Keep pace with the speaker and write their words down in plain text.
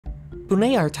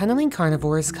Bulette are tunneling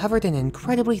carnivores covered in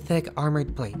incredibly thick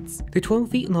armored plates. They're 12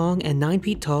 feet long and 9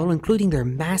 feet tall, including their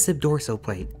massive dorsal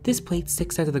plate. This plate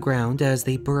sticks out of the ground as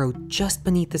they burrow just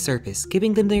beneath the surface,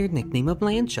 giving them their nickname of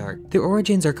land shark. Their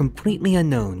origins are completely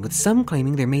unknown, with some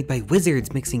claiming they're made by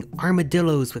wizards mixing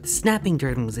armadillos with snapping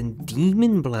turtles and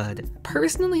demon blood.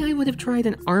 Personally, I would have tried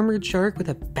an armored shark with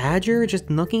a badger just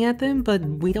looking at them, but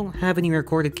we don't have any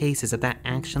recorded cases of that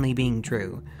actually being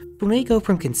true. Bulette go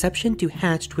from conception to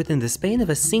hatched within the span of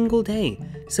a single day,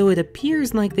 so it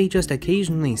appears like they just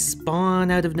occasionally spawn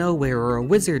out of nowhere or a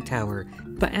wizard tower,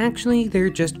 but actually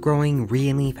they're just growing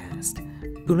really fast.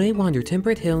 Bulette wander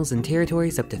temperate hills and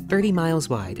territories up to 30 miles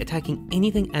wide, attacking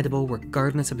anything edible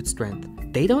regardless of its strength.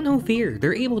 They don't know fear,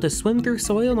 they're able to swim through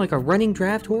soil like a running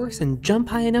draft horse and jump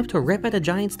high enough to rip at a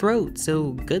giant's throat,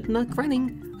 so good luck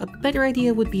running. A better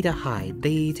idea would be to hide.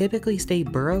 They typically stay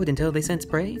burrowed until they sense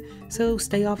prey, so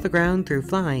stay off the ground through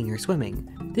flying or swimming.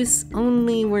 This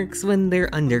only works when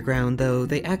they're underground though,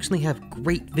 they actually have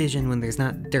great vision when there's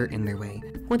not dirt in their way.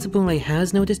 Once a Bulette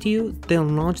has noticed you, they'll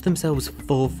launch themselves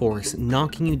full force,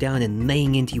 knocking you down and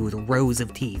laying into you with rows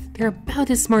of teeth. They're about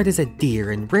as smart as a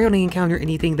deer and rarely encounter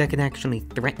anything that can actually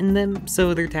threaten them,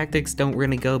 so their tactics don't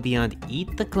really go beyond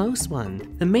eat the close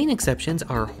one. The main exceptions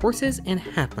are horses and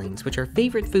halflings, which are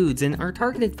favorite foods and are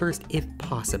targeted first if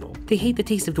possible. They hate the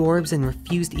taste of dwarves and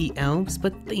refuse to eat elves,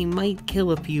 but they might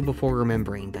kill a few before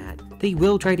remembering that. They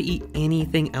will try to eat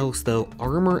anything else though,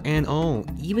 armor and all,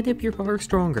 even if you're far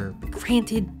stronger.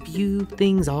 Granted, few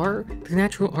things are. Their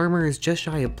natural armor is just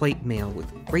shy of plate mail,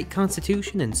 with great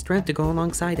constitution and strength to go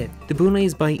alongside it. The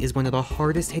Bulette's bite is one of the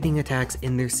hardest hitting attacks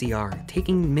in their CR,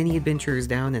 taking many adventurers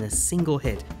down in a single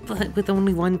hit. But with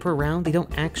only one per round, they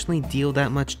don't actually deal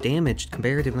that much damage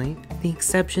comparatively. The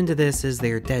exception to this is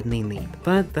their deadly leap,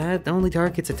 but that only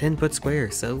targets a 10-foot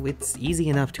square, so it's easy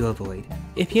enough to avoid.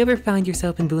 If you ever find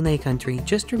yourself in Bulette country,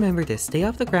 just remember to stay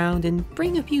off the ground and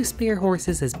bring a few spare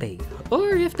horses as bait. Or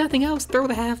if nothing else, throw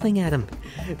the halfling at them.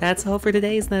 That's all for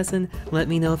today's lesson. Let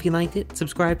me know if you liked it,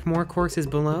 subscribe for more courses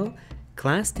below.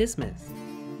 Class dismissed.